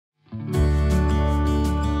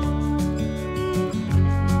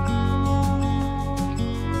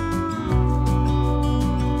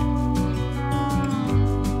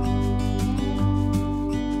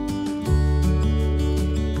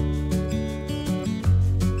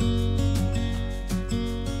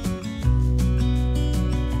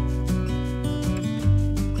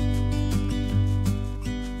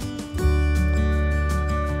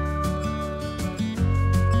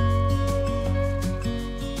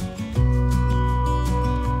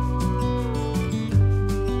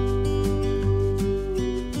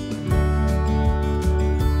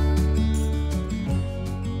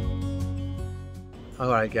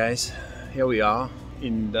Alright guys, here we are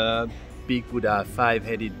in the big Buddha,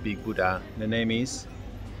 five-headed big Buddha. The name is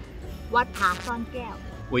Wat Pha Sorn Kaew,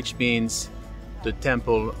 which means the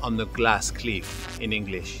temple on the glass cliff in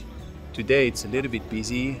English. Today it's a little bit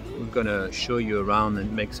busy. We're gonna show you around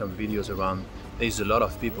and make some videos around. There's a lot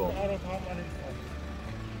of people.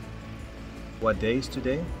 What day is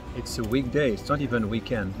today? It's a weekday, it's not even a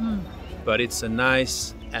weekend. But it's a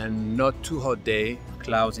nice and not too hot day,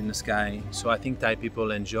 clouds in the sky. So I think Thai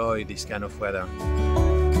people enjoy this kind of weather.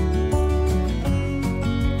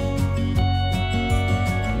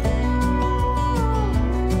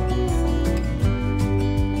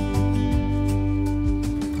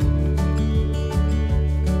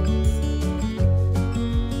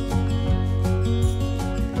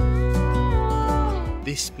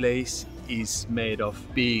 This place is made of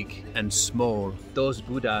big and small. Those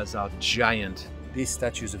Buddhas are giant. These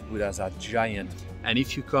statues of Buddhas are giant. And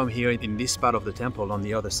if you come here in this part of the temple on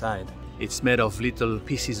the other side, it's made of little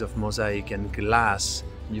pieces of mosaic and glass.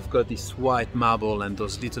 You've got this white marble and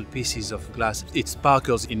those little pieces of glass. It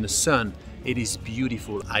sparkles in the sun. It is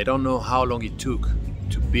beautiful. I don't know how long it took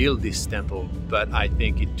to build this temple, but I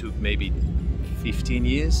think it took maybe 15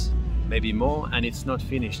 years, maybe more, and it's not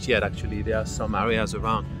finished yet. Actually, there are some areas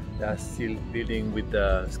around that are still building with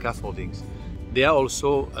the scaffoldings. There are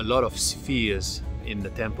also a lot of spheres in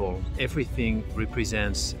the temple. Everything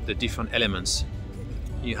represents the different elements.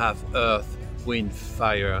 You have earth, wind,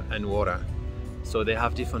 fire, and water. So they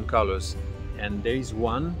have different colors. And there is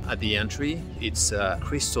one at the entry. It's a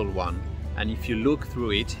crystal one. And if you look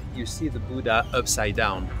through it, you see the Buddha upside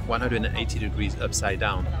down, 180 degrees upside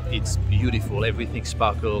down. It's beautiful. Everything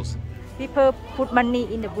sparkles. People put money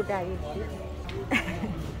in the Buddha.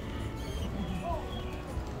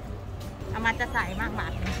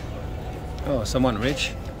 Oh, someone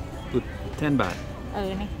rich put 10 baht.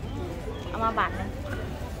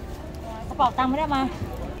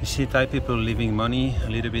 You see Thai people leaving money a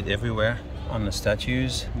little bit everywhere on the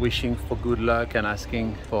statues, wishing for good luck and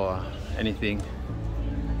asking for anything.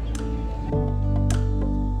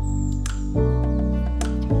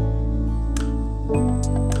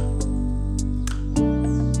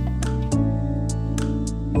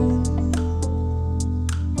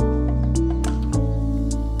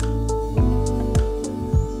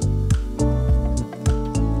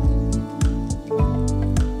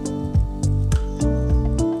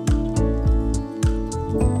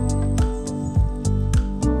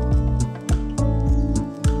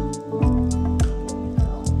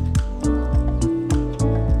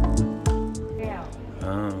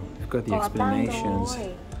 Got the explanations.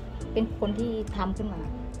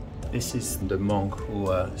 This is the monk who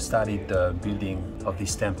started the building of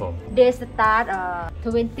this temple. They start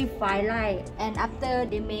 25 light, and after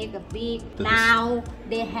they make a big, now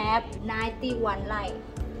they have 91 light.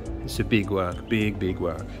 It's a big work, big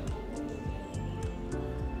work.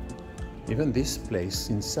 Even this place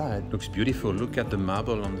inside looks beautiful. Look at the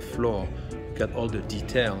marble on the floor. Look at all the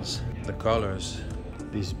details, the colors.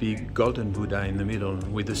 This big golden Buddha in the middle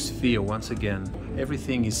with a sphere once again.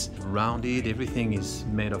 Everything is rounded, everything is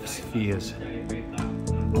made of spheres.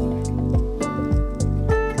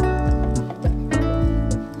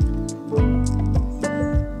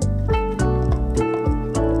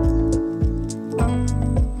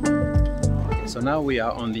 So now we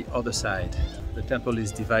are on the other side. The temple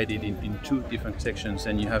is divided in two different sections,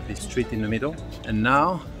 and you have this street in the middle. And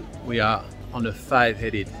now we are on a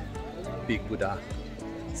five-headed big Buddha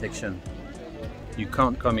section. You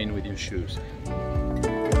can't come in with your shoes.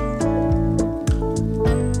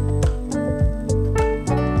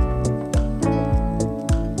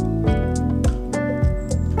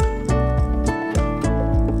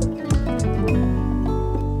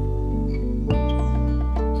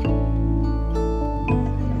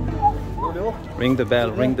 Ring the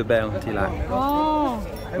bell, Tila. Oh.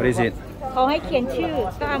 What is it?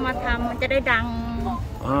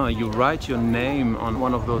 Ah, you write your name on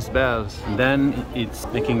one of those bells, and then it's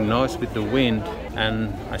making noise with the wind,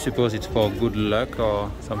 and I suppose it's for good luck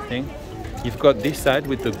or something. You've got this side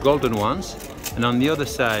with the golden ones, and on the other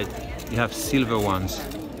side you have silver ones.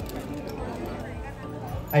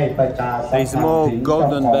 There's more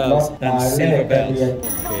golden bells than silver bells.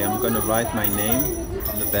 Okay, I'm gonna write my name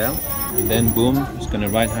on the bell, and then boom, just gonna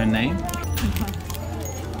write her name.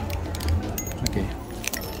 Okay.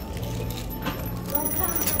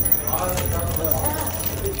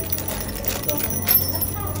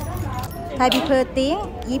 Thai people think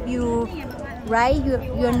if you write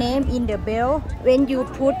your name in the bell, when you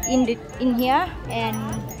put in here and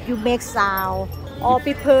you make sound, all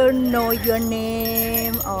people know your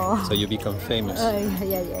name. Or so you become famous.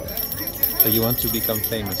 Yeah. So you want to become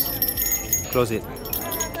famous. Close it.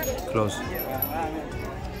 Close.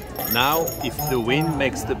 Now, if the wind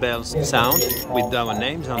makes the bells sound with our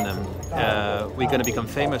names on them, we're going to become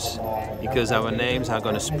famous because our names are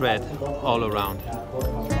going to spread all around.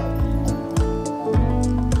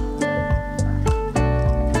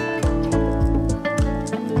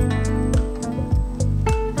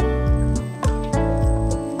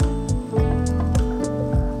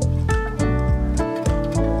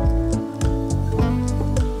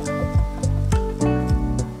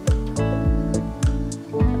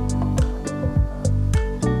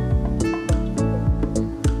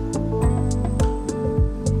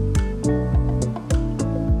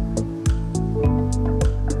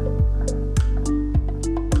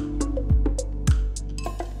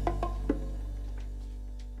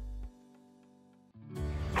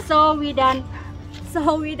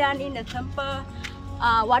 So we done in the temple,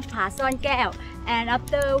 what Pha Sorn Kaew, and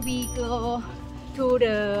after we go to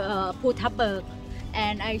the Phetchabun,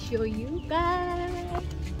 and I show you guys.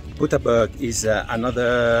 Phetchabun is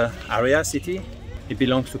another area city. It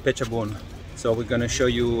belongs to Phetchabun. So we're gonna show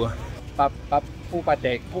you Phetchabun.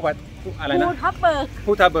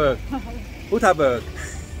 Phetchabun.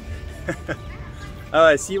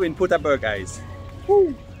 Alright, see you in Phetchabun, guys.